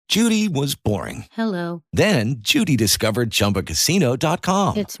Judy was boring. Hello. Then Judy discovered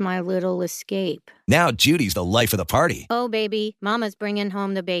ChumbaCasino.com. It's my little escape. Now Judy's the life of the party. Oh, baby, mama's bringing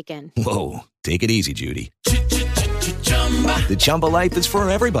home the bacon. Whoa, take it easy, Judy. The Chumba life is for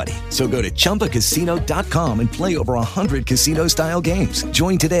everybody. So go to ChumbaCasino.com and play over 100 casino-style games.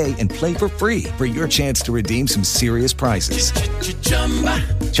 Join today and play for free for your chance to redeem some serious prizes.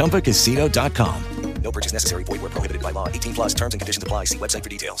 ChumbaCasino.com. No purchase necessary. Void where prohibited by law. 18 plus terms and conditions apply. See website for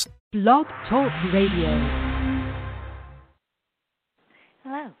details. Blog Talk Radio.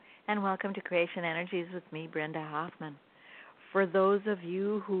 Hello, and welcome to Creation Energies with me, Brenda Hoffman. For those of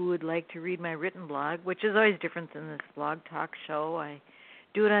you who would like to read my written blog, which is always different than this blog talk show, I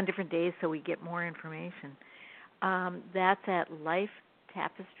do it on different days so we get more information. That's at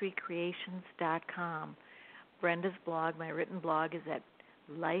LifeTapestryCreations.com. Brenda's blog, my written blog, is at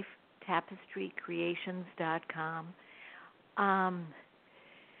LifeTapestryCreations.com.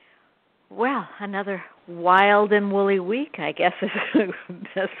 Well, another wild and woolly week, I guess is the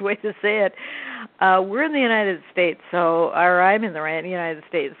best way to say it. We're in the United States, or I'm in the United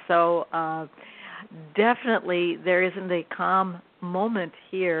States, so definitely there isn't a calm moment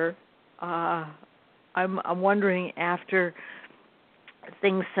here. I'm wondering after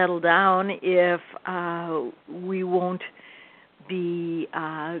things settle down if we won't be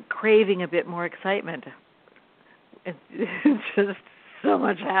craving a bit more excitement. It's just so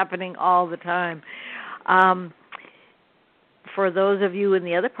much happening all the time. For those of you in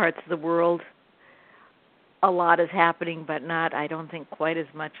the other parts of the world, a lot is happening, but not, I don't think, quite as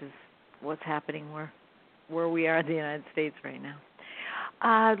much as what's happening where we are in the United States right now.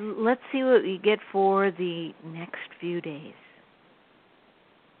 Let's see what we get for the next few days.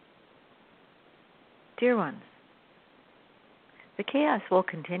 Dear ones, the chaos will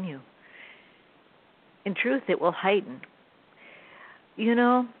continue. In truth, it will heighten. You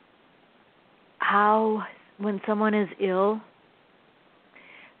know how when someone is ill,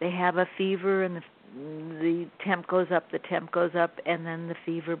 they have a fever and the temp goes up, and then the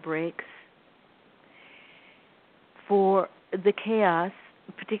fever breaks? For the chaos,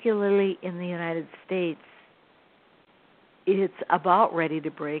 particularly in the United States, it's about ready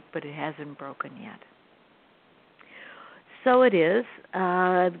to break, but it hasn't broken yet. So it is.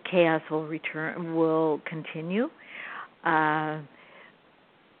 Chaos will continue.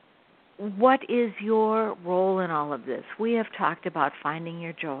 What is your role in all of this? We have talked about finding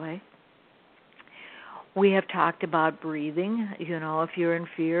your joy. We have talked about breathing. You know, if you're in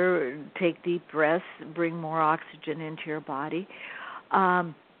fear, take deep breaths, bring more oxygen into your body.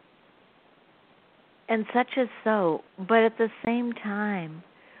 And such as so. But at the same time,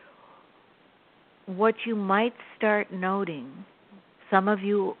 what you might start noting, some of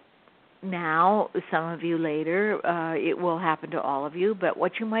you now, some of you later, it will happen to all of you, but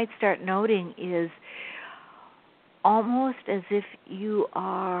what you might start noting is almost as if you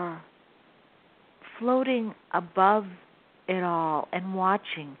are floating above it all and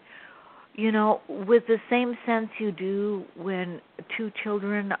watching, you know, with the same sense you do when two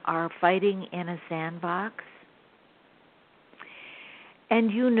children are fighting in a sandbox. And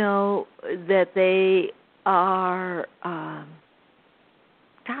you know that they are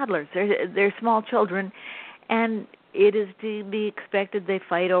toddlers. They're small children, and it is to be expected they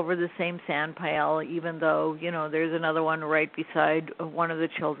fight over the same sand pile, even though, you know, there's another one right beside one of the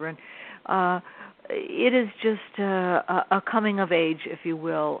children. It is just a coming of age, if you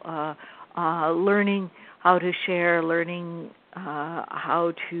will, learning how to share, learning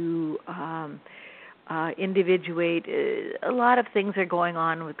how to individuate. A lot of things are going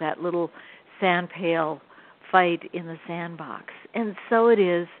on with that little sand pail fight in the sandbox. And so it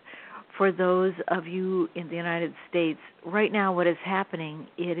is for those of you in the United States. Right now what is happening,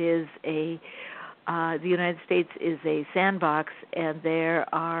 it is the United States is a sandbox, and there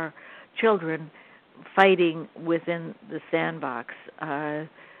are children fighting within the sandbox.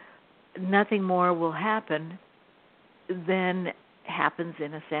 Nothing more will happen than happens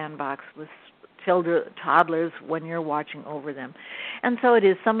in a sandbox with toddlers when you're watching over them. And so it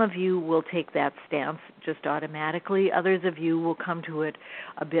is, some of you will take that stance just automatically. Others of you will come to it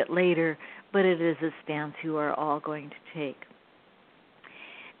a bit later, but it is a stance you are all going to take.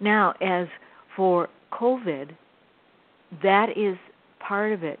 Now, as for COVID, that is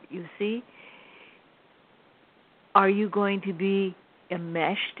part of it. You see, are you going to be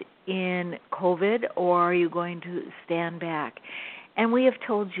enmeshed in COVID, or are you going to stand back? And we have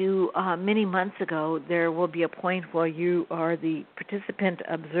told you many months ago there will be a point where you are the participant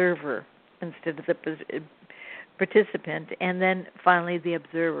observer instead of the participant, and then finally the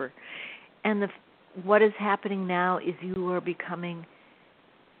observer. And what is happening now is you are becoming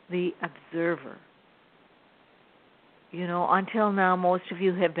the observer. You know, until now, most of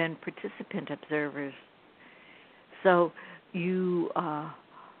you have been participant observers. So you are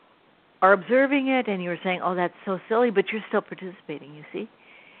observing it, and you're saying, oh, that's so silly, but you're still participating, you see?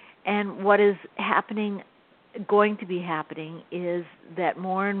 And what is happening, going to be happening, is that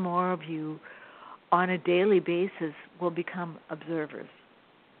more and more of you on a daily basis will become observers.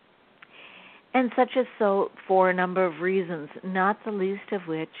 And such as so for a number of reasons, not the least of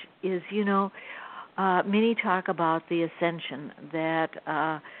which is, you know, many talk about the ascension,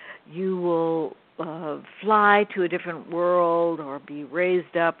 that you will fly to a different world or be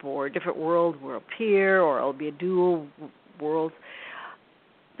raised up, or a different world will appear, or it'll be a dual world.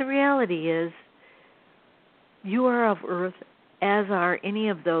 The reality is you are of Earth, as are any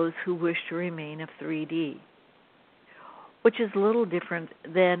of those who wish to remain of 3D, which is a little different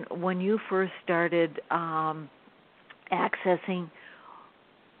than when you first started accessing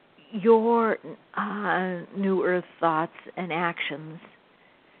your new Earth thoughts and actions.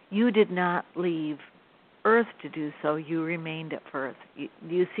 You did not leave Earth to do so. You remained at Earth.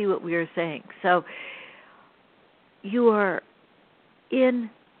 You see what we are saying? So you are in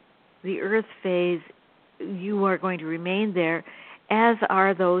the Earth phase. You are going to remain there, as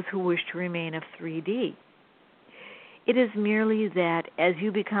are those who wish to remain of 3D. It is merely that as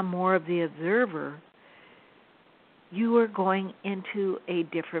you become more of the observer, you are going into a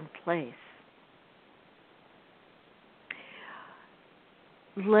different place.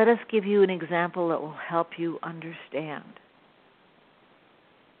 Let us give you an example that will help you understand.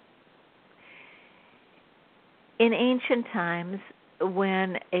 In ancient times,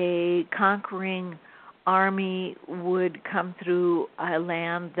 when a conquering army would come through a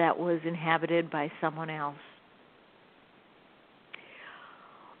land that was inhabited by someone else,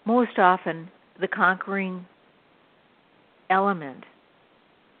 most often the conquering element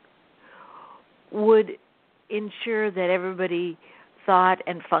would ensure that everybody thought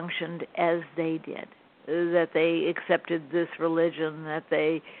and functioned as they did, that they accepted this religion, that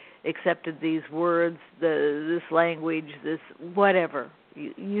they accepted these words, this language, this whatever.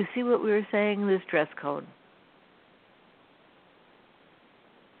 You see what we were saying, this dress code.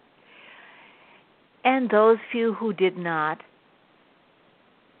 And those few who did not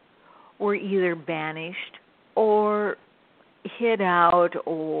were either banished or hid out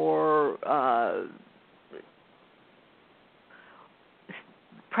or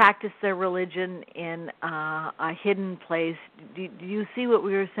practice their religion in a hidden place. Do you see what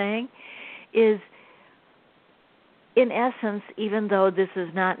we were saying? Is, in essence, even though this is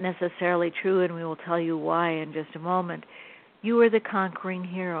not necessarily true, and we will tell you why in just a moment, you are the conquering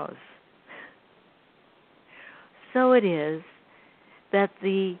heroes. So it is that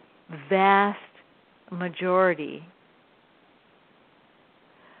the vast majority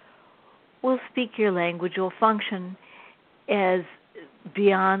will speak your language, will function as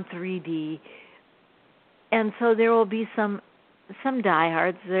beyond 3D, and so there will be some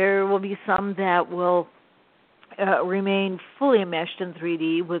diehards. There will be some that will remain fully enmeshed in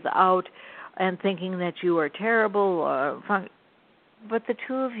 3D without and thinking that you are terrible. But the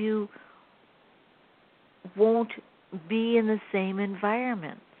two of you won't be in the same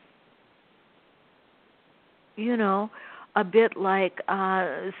environment. You know, a bit like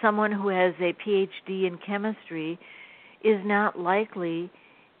someone who has a PhD in chemistry is not likely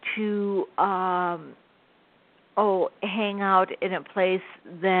to hang out in a place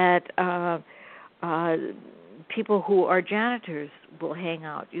that people who are janitors will hang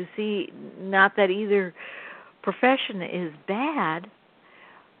out. You see, not that either profession is bad,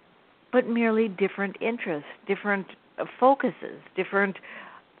 but merely different interests, different focuses, different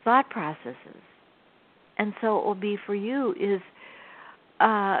thought processes. And so it will be for you is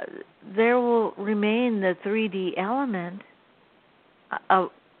there will remain the 3D element, a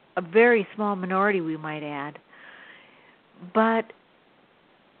very small minority we might add, but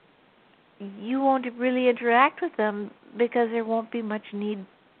you won't really interact with them because there won't be much need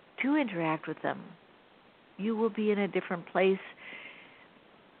to interact with them. You will be in a different place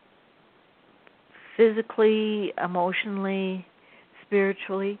physically, emotionally,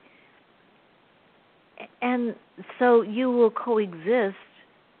 spiritually. And so you will coexist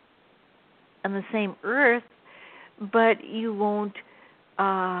on the same earth, but you won't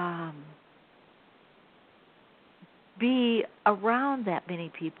be around that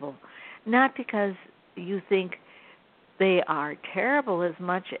many people. Not because you think they are terrible as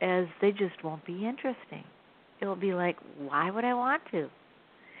much as they just won't be interesting. It'll be like, why would I want to?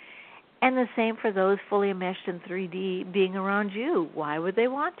 And the same for those fully enmeshed in 3D being around you. Why would they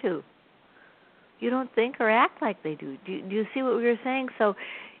want to? You don't think or act like they do. Do you see what we were saying? So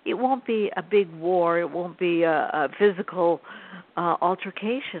it won't be a big war. It won't be a physical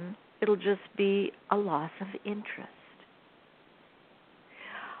altercation. It'll just be a loss of interest.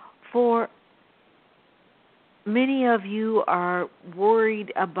 For many of you are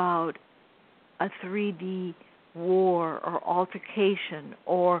worried about a 3D war or altercation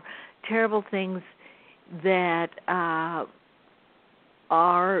or terrible things that are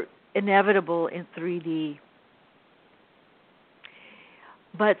inevitable in 3D.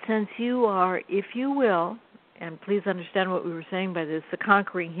 But since you are, if you will, and please understand what we were saying by this, the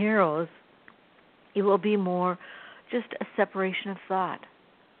conquering heroes, it will be more just a separation of thought.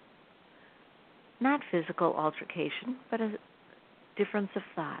 Not physical altercation, but a difference of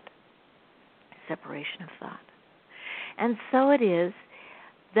thought, separation of thought. And so it is,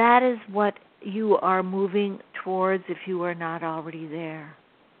 that is what you are moving towards if you are not already there.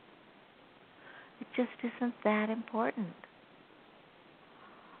 It just isn't that important.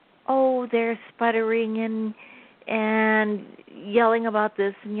 Oh, they're sputtering and yelling about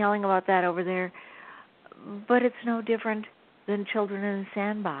this and yelling about that over there. But it's no different than children in a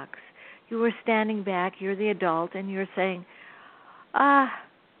sandbox. You are standing back, you're the adult, and you're saying, how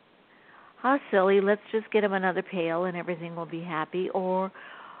silly, let's just get them another pail and everything will be happy. Or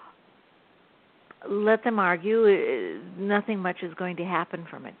let them argue, nothing much is going to happen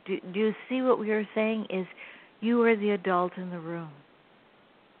from it. Do you see what we are saying is you are the adult in the room.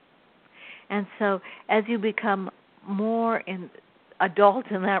 And so as you become more adult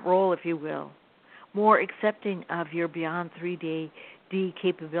in that role, if you will, more accepting of your beyond 3D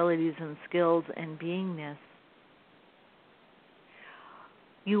capabilities and skills and beingness,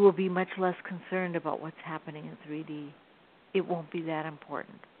 you will be much less concerned about what's happening in 3D. It won't be that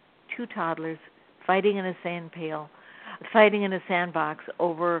important. Two toddlers fighting in a sandbox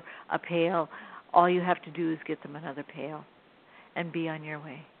over a pail. All you have to do is get them another pail and be on your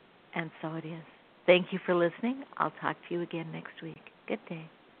way. And so it is. Thank you for listening. I'll talk to you again next week. Good day.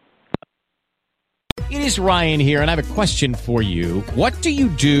 It is Ryan here, and I have a question for you. What do you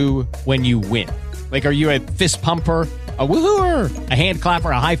do when you win? Like, are you a fist pumper, a woo-hooer, a hand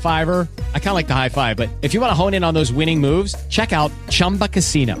clapper, a high-fiver? I kind of like the high-five, but if you want to hone in on those winning moves, check out Chumba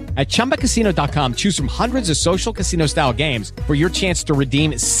Casino. At ChumbaCasino.com, choose from hundreds of social casino-style games for your chance to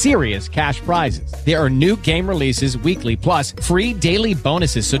redeem serious cash prizes. There are new game releases weekly, plus free daily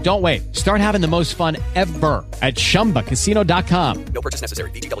bonuses, so don't wait. Start having the most fun ever at ChumbaCasino.com. No purchase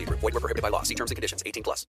necessary. VGW Group. Void where prohibited by law. See terms and conditions. 18+.